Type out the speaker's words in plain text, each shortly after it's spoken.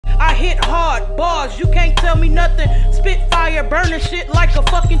I hit hard, bars, you can't tell me nothing. Spit fire, burning shit like a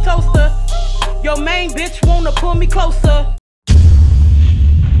fucking toaster. Your main bitch wanna pull me closer.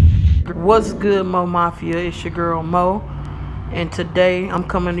 What's good, Mo Mafia? It's your girl Mo, and today I'm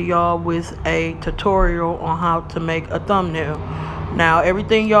coming to y'all with a tutorial on how to make a thumbnail. Now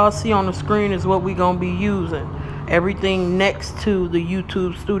everything y'all see on the screen is what we gonna be using. Everything next to the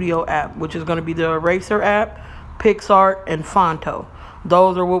YouTube Studio app, which is gonna be the Eraser app, PicsArt, and Phonto.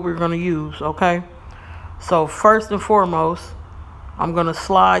 Those are what we're gonna use, okay? So first and foremost, I'm gonna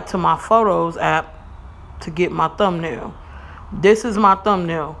slide to my Photos app to get my thumbnail. This is my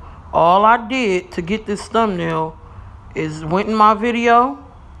thumbnail. All I did to get this thumbnail is went in my video,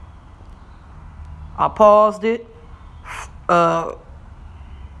 I paused it, I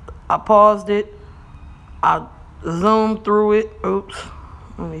zoomed through it. Oops,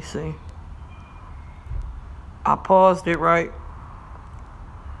 let me see. I paused it, right?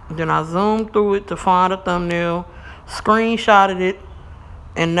 Then I zoomed through it to find a thumbnail, screenshotted it,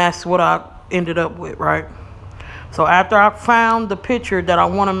 and that's what I ended up with, right? So after I found the picture that I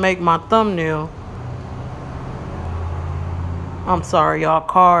want to make my thumbnail, I'm sorry, y'all,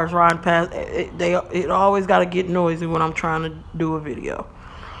 cars riding past. It always got to get noisy when I'm trying to do a video.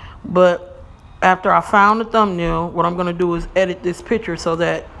 But after I found the thumbnail, what I'm going to do is edit this picture so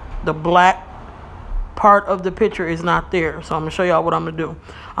that the black part of the picture is not there. So I'm going to show y'all what I'm going to do.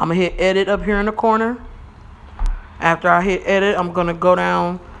 I'm going to hit edit up here in the corner. After I hit edit, I'm going to go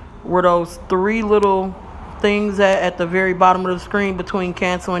down where those three little things at the very bottom of the screen between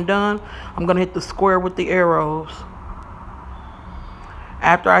cancel and done. I'm going to hit the square with the arrows.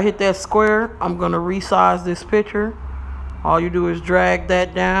 After I hit that square, I'm going to resize this picture. All you do is drag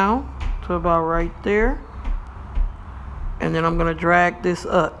that down to about right there. And then I'm going to drag this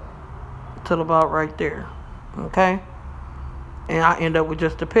up till about right there. Okay? And I end up with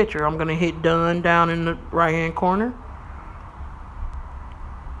just a picture. I'm going to hit done down in the right hand corner.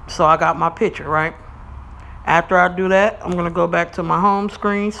 So I got my picture, right? After I do that, I'm going to go back to my home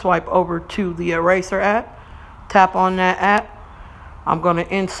screen, swipe over to the Eraser app, tap on that app. I'm going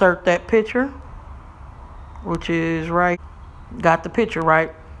to insert that picture, which is right. Got the picture,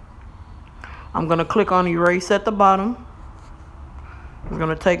 right? I'm going to click on erase at the bottom. It's going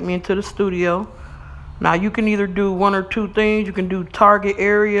to take me into the studio. Now you can either do one or two things. You can do target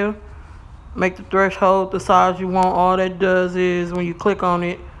area, make the threshold the size you want. All that does is when you click on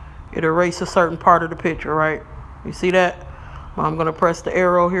it, it erases a certain part of the picture, right? You see that? Well, I'm going to press the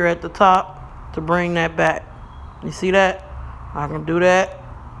arrow here at the top to bring that back. You see that? I can do that,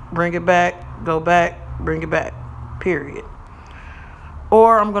 bring it back, go back, bring it back, period.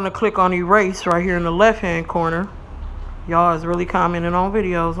 Or I'm going to click on erase right here in the left-hand corner. Y'all is really commenting on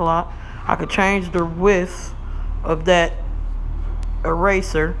videos a lot. I could change the width of that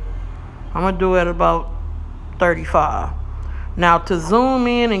eraser. I'm going to do it at about 35. Now to zoom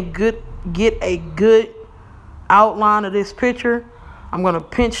in and get a good outline of this picture, I'm going to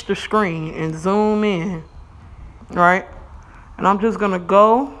pinch the screen and zoom in, right? And I'm just going to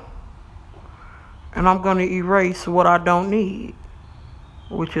go and I'm going to erase what I don't need,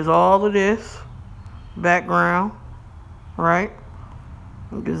 which is all of this background, right?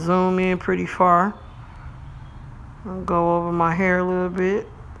 You can zoom in pretty far. I'll go over my hair a little bit,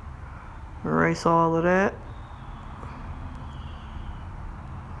 erase all of that.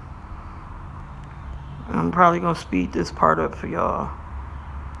 I'm probably going to speed this part up for y'all,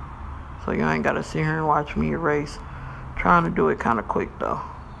 so you ain't got to sit here and watch me erase. Trying to do it kind of quick though.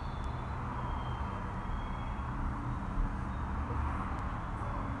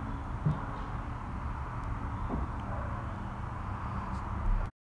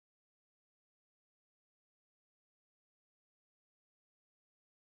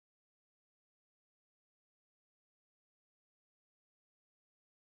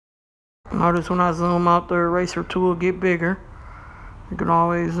 Notice when I zoom out, the eraser tool get bigger. You can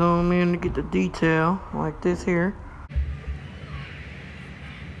always zoom in to get the detail like this here.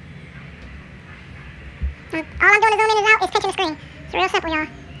 All I'm doing to zoom in and out is pinching the screen. It's real simple, y'all.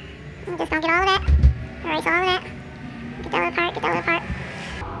 I'm just gonna get all of that, erase all of that, get that little part, get that little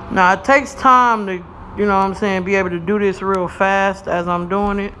part. Now it takes time to, you know what I'm saying, be able to do this real fast as I'm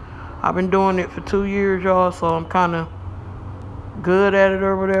doing it. I've been doing it for 2 years, y'all, so I'm kind of good at it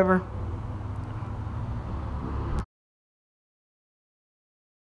or whatever.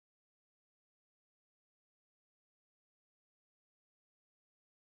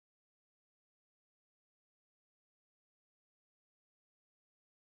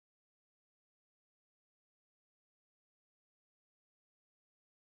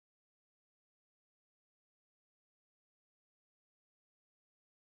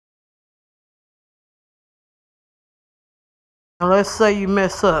 Now let's say you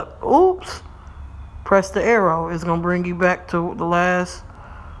mess up. Oops. Press the arrow. It's going to bring you back to the last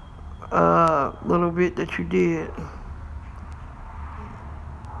little bit that you did.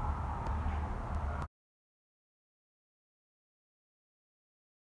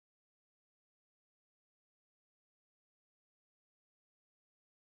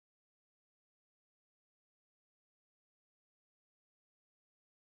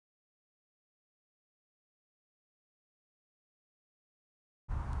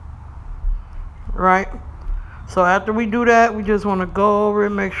 Right? So after we do that, we just want to go over it,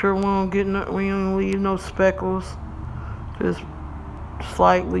 make sure we don't leave no speckles. Just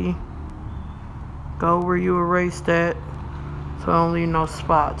slightly go where you erased that, so I don't leave no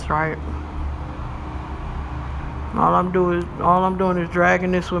spots, right? All I'm doing is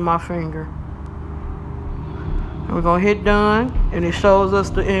dragging this with my finger. And we're gonna hit done, and it shows us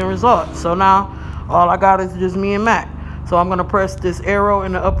the end result. So now all I got is just me and Mac. So I'm gonna press this arrow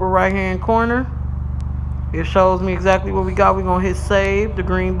in the upper right hand corner. It shows me exactly what we got. We're gonna hit save, the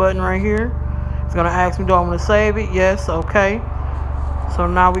green button right here. It's gonna ask me, do I want to save it? Yes, okay. So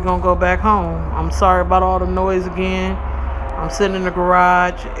now we're gonna go back home. I'm sorry about all the noise again. I'm sitting in the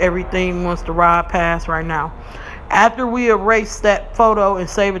garage. Everything wants to ride past right now. After we erase that photo and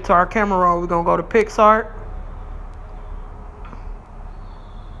save it to our camera roll, we're gonna go to PicsArt.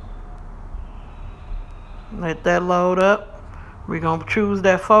 Let that load up. We're going to choose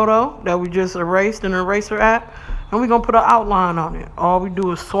that photo that we just erased in the eraser app, and we're going to put an outline on it. All we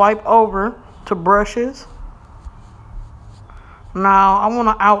do is swipe over to brushes. Now, I want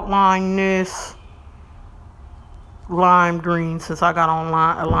to outline this lime green since I got on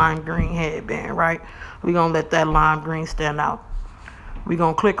a lime green headband, right? We're going to let that lime green stand out. We're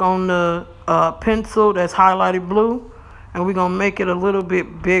going to click on the pencil that's highlighted blue, and we're going to make it a little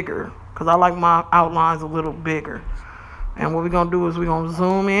bit bigger because I like my outlines a little bigger. And what we're going to do is we're going to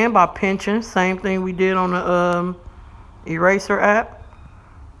zoom in by pinching. Same thing we did on the eraser app.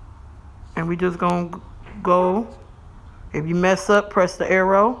 And we just going to go. If you mess up, press the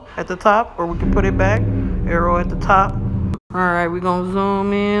arrow at the top, or we can put it back. Arrow at the top. All right, we're going to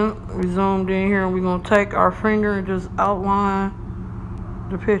zoom in. We zoomed in here, and we're going to take our finger and just outline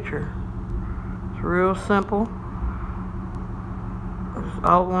the picture. It's real simple. Just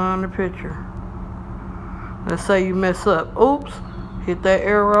outline the picture. Let's say you mess up. Oops. Hit that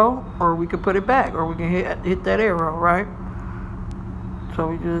arrow, or we can put it back, or we can hit that arrow, right? So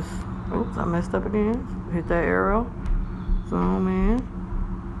we just, oops, I messed up again. Hit that arrow. Zoom in.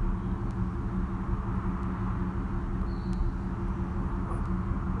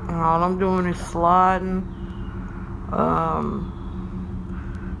 And all I'm doing is sliding,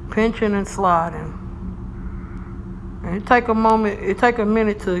 pinching and sliding. And it take a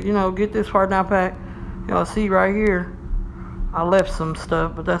minute to, get this part down pat. Y'all see right here, I left some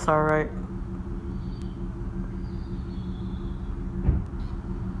stuff, but that's all right.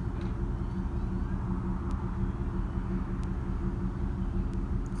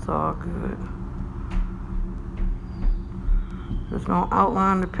 It's all good. Just gonna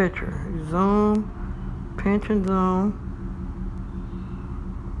outline the picture. You zoom, pinch and zoom.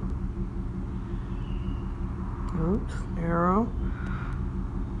 Oops, arrow,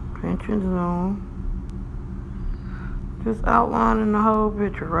 pinch and zoom. Just outlining the whole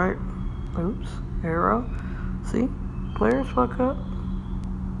picture, right? Oops, arrow. See, players fuck up.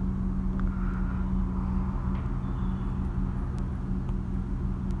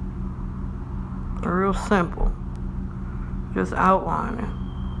 Real simple. Just outlining.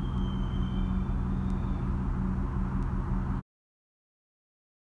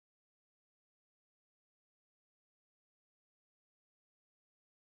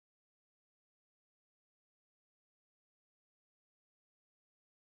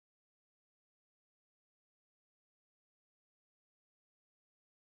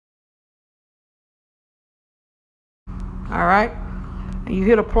 All right, and you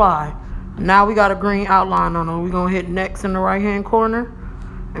hit apply. Now we got a green outline on it. We're gonna hit next in the right hand corner,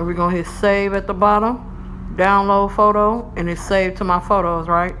 and we're gonna hit save at the bottom, download photo, and it's saved to my photos,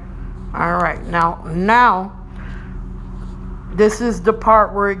 right? All right, now this is the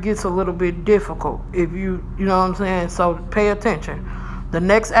part where it gets a little bit difficult, if you know what I'm saying. So pay attention. The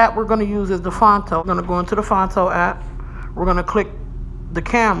next app we're gonna use is the Phonto. We're gonna go into the Phonto app. We're gonna click the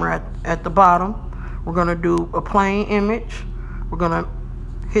camera at the bottom. We're gonna do a plain image. We're gonna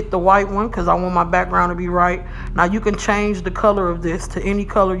hit the white one because I want my background to be right. Now you can change the color of this to any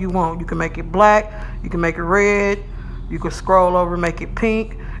color you want. You can make it black, you can make it red, you can scroll over and make it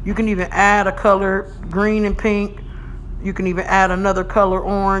pink. You can even add a color, green and pink. You can even add another color,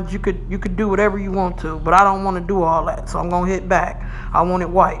 orange. You could do whatever you want to, but I don't want to do all that, so I'm gonna hit back. I want it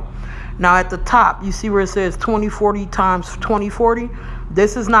white. Now at the top, you see where it says 2040 times 2040?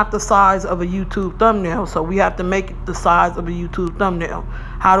 This is not the size of a YouTube thumbnail, so we have to make it the size of a YouTube thumbnail.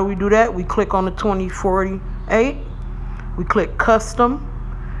 How do we do that? We click on the 2048, we click custom,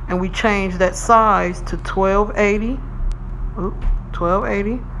 and we change that size to 1280,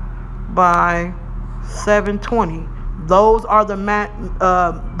 1280 by 720. Those are the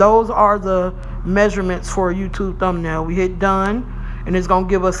measurements for a YouTube thumbnail. We hit done, and it's gonna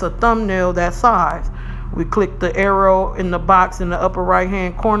give us a thumbnail that size. We click the arrow in the box in the upper right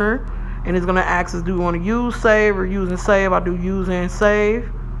hand corner, and it's gonna ask us, do we want to use, save, or use and save? I do use and save,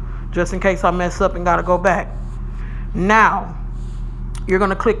 just in case I mess up and gotta go back. Now you're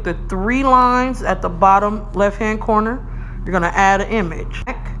gonna click the 3 lines at the bottom left hand corner. You're gonna add an image,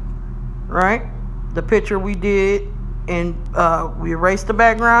 right? The picture we did, and we erased the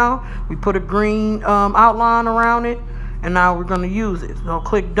background, we put a green outline around it, and now we're gonna use it. So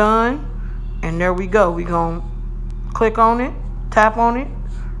click done, and there we go. We're gonna click on it, tap on it,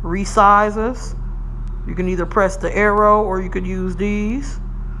 resize us. You can either press the arrow or you could use these.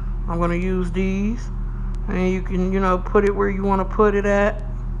 I'm gonna use these, and you can, you know, put it where you want to put it at.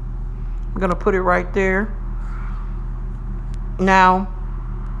 I'm gonna put it right there. Now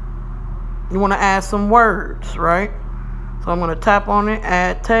you want to add some words, right? So I'm going to tap on it,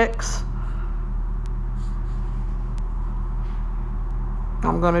 add text.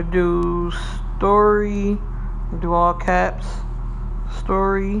 I'm going to do story, do all caps,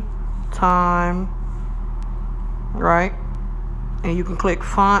 story time, right? And you can click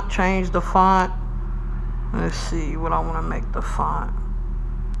font, change the font. Let's see what I want to make the font.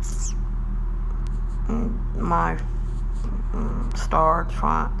 My starred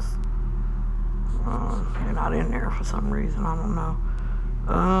fonts. They're not in there for some reason. I don't know.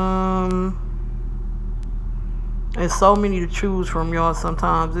 There's so many to choose from, y'all.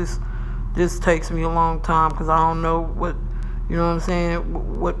 Sometimes this takes me a long time because I don't know what, you know what I'm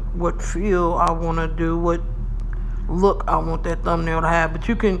saying, what feel I want to do, what look I want that thumbnail to have. But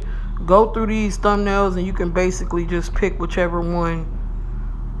you can go through these thumbnails and you can basically just pick whichever one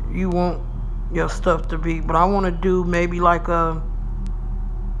you want your stuff to be. But I want to do maybe like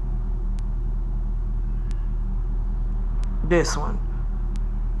this one.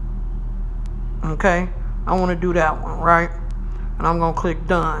 Okay, I want to do that one, right? And I'm gonna click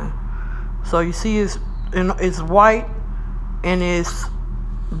done. So you see it's white and it's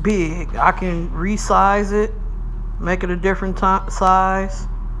big. I can resize it, make it a different size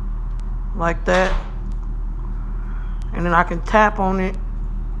like that, and then I can tap on it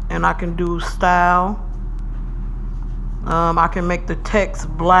and I can do style. I can make the text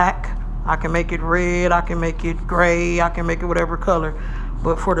black, I can make it red, I can make it gray, I can make it whatever color,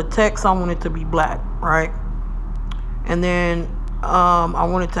 but for the text I want it to be black, right? And then I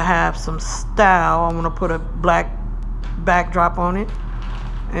want it to have some style. I want to put a black backdrop on it,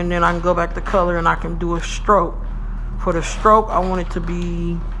 and then I can go back to color and I can do a stroke. For the stroke I want it to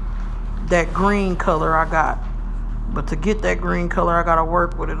be that green color I got, but to get that green color I gotta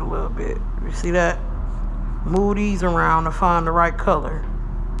work with it a little bit. You see that? Move these around to find the right color.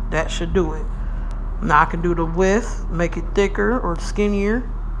 That should do it. Now I can do the width, make it thicker or skinnier.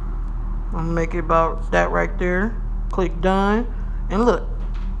 I'm gonna make it about that right there. Click done, and look,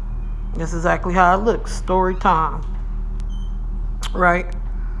 that's exactly how it looks. Story time, right?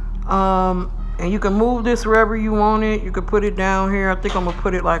 And you can move this wherever you want it. You can put it down here. I think I'm gonna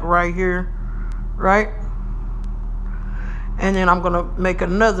put it like right here, right? And then I'm gonna make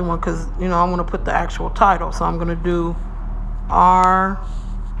another one because, you know, I want to put the actual title. So I'm gonna do R,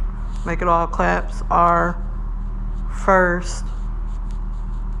 make it all caps, R first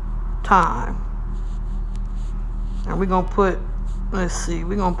time. And we're gonna put, let's see,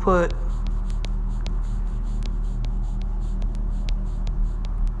 we're gonna put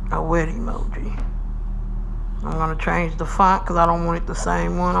a wet emoji. I'm gonna change the font because I don't want it the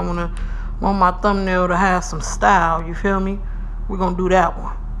same one. I want my thumbnail to have some style, you feel me? We're gonna do that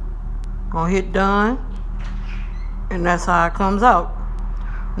one. Gonna hit done, and that's how it comes out.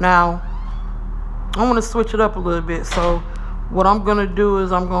 Now I want to switch it up a little bit, so what I'm gonna do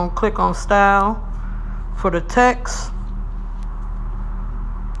is I'm gonna click on style. For the text,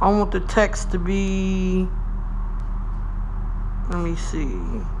 I want the text to be, let me see,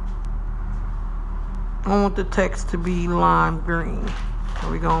 I want the text to be lime green. So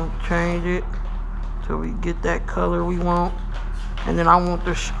we're gonna change it till we get that color we want. And then I want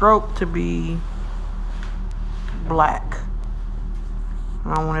the stroke to be black.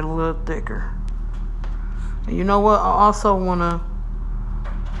 I want it a little thicker. And you know what? I also wanna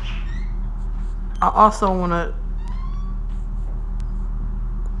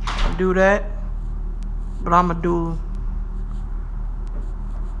do that, but I'm gonna do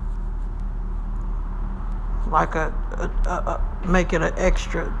like make it an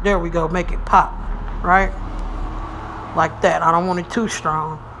extra. There we go. Make it pop, right? Like that. I don't want it too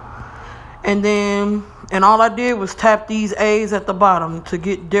strong. And then, and all I did was tap these A's at the bottom to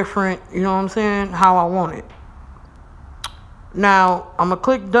get different, you know what I'm saying, how I want it. Now, I'm going to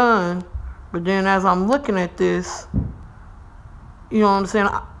click done, but then as I'm looking at this, you know what I'm saying,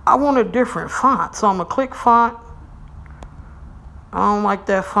 I want a different font. So I'm going to click font. I don't like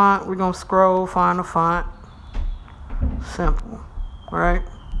that font. We're going to scroll, find a font. Simple, right?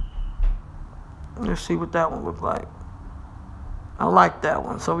 Let's see what that one looks like. I like that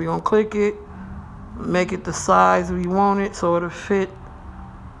one. So we're going to click it, make it the size we want it so it'll fit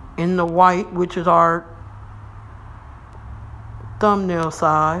in the white, which is our thumbnail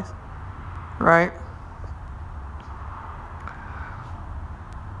size, right?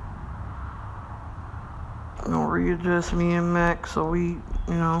 I'm going to readjust me and Mac so we,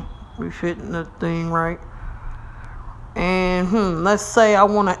 we fit in the thing right. And let's say I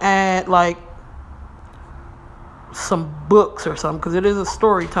want to add like some books or something, because it is a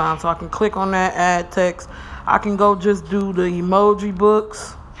story time, so I can click on that, add text. I can go just do the emoji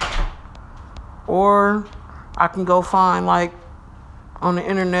books, or I can go find like on the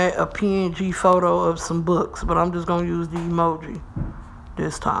internet a PNG photo of some books, but I'm just gonna use the emoji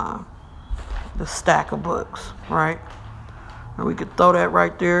this time, the stack of books, right? And we could throw that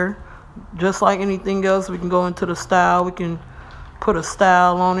right there. Just like anything else, we can go into the style. We can put a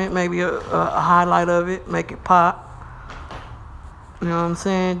style on it, maybe a highlight of it, make it pop. You know what I'm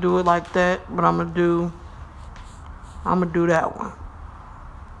saying? Do it like that. But I'm gonna do that one.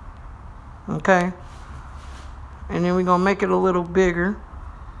 Okay? And then we're gonna make it a little bigger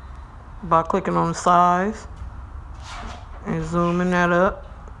by clicking on the size and zooming that up.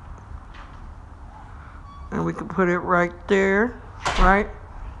 And we can put it right there, right?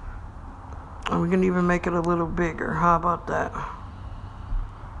 And we can even make it a little bigger. How about that?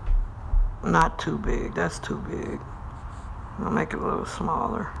 Not too big. That's too big. I'll make it a little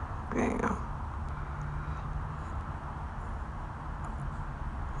smaller. Bam.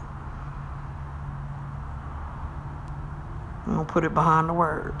 I'm going to put it behind the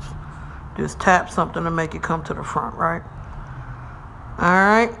words. Just tap something to make it come to the front, right?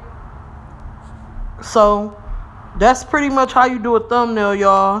 Alright. So, that's pretty much how you do a thumbnail,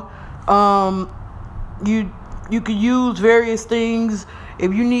 y'all. You could use various things.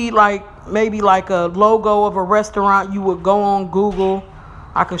 If you need like maybe like a logo of a restaurant, you would go on Google.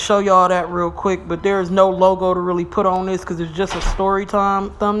 I can show y'all that real quick, but there is no logo to really put on this because it's just a story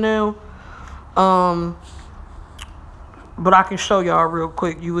time thumbnail. But I can show y'all real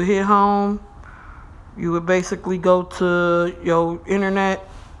quick. You would hit home. You would basically go to your internet.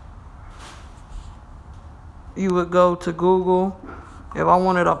 You would go to Google. If I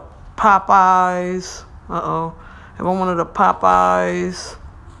wanted a Popeyes, if I wanted a Popeyes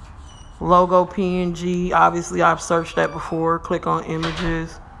logo PNG, obviously I've searched that before. Click on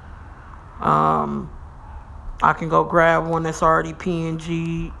images. I can go grab one that's already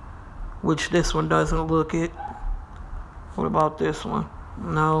PNG, which this one doesn't look it. What about this one?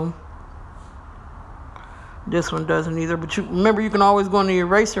 No. This one doesn't either. But you remember, you can always go in the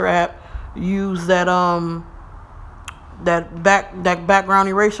eraser app, use that that background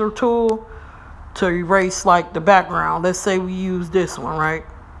eraser tool to erase like the background. Let's say we use this one, right?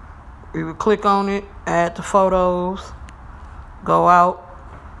 We would click on it, add to photos, go out.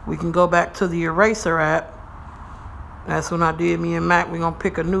 We can go back to the eraser app. That's when I did me and Mac. We're gonna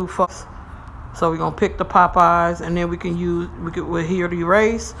pick a new photo. So we're gonna pick the Popeyes, and then we'll here to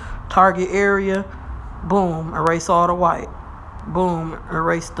erase, target area, boom, erase all the white. Boom,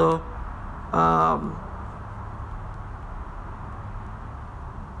 erase the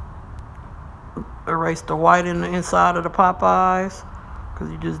erase the white in the inside of the Popeyes, because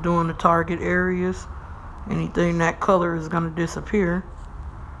you're just doing the target areas. Anything that color is gonna disappear,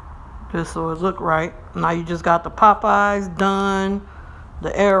 just so it look right. Now you just got the Popeyes done,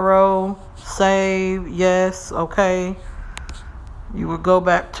 the arrow, save, yes, okay. You would go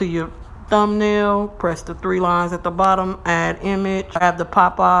back to your thumbnail, press the 3 lines at the bottom, add image, add the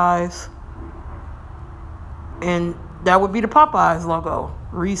Popeyes, and that would be the Popeyes logo.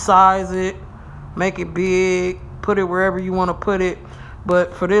 Resize it, make it big, put it wherever you want to put it.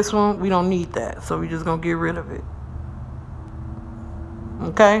 But for this one, we don't need that, so we're just gonna get rid of it.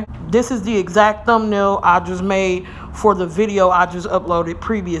 Okay, this is the exact thumbnail I just made for the video I just uploaded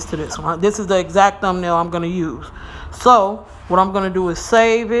previous to this one. This is the exact thumbnail I'm going to use. So what I'm going to do is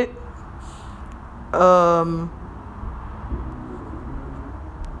save it.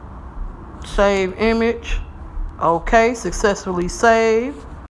 Save image. Okay, successfully saved.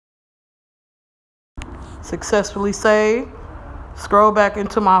 Successfully saved. Scroll back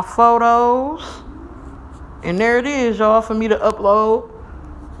into my photos. And there it is, y'all, for me to upload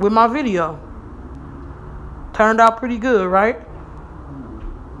with my video. Turned out pretty good, right?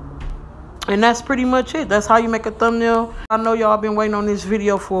 And that's pretty much it. That's how you make a thumbnail. I know y'all been waiting on this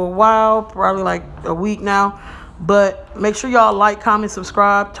video for a while, probably like a week now. But make sure y'all like, comment,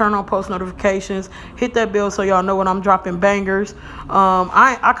 subscribe, turn on post notifications, hit that bell so y'all know when I'm dropping bangers.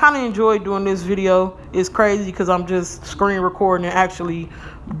 I kind of enjoy doing this video. It's crazy because I'm just screen recording and actually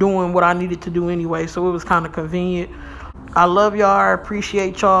doing what I needed to do anyway. So it was kind of convenient. I love y'all. I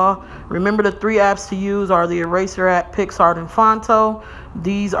appreciate y'all. Remember, the 3 apps to use are the Eraser app, PicsArt, and Phonto.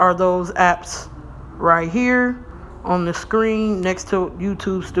 These are those apps right here on the screen next to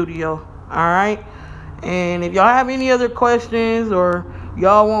YouTube Studio. All right. And if y'all have any other questions or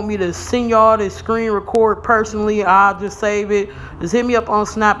y'all want me to send y'all this screen record personally, I'll just save it. Just hit me up on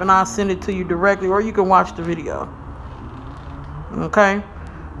Snap and I'll send it to you directly, or you can watch the video. Okay?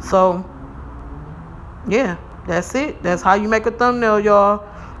 So, yeah, that's it. That's how you make a thumbnail, y'all.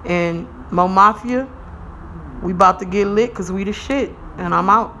 And Mafiaa, we about to get lit because we the shit. And I'm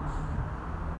out.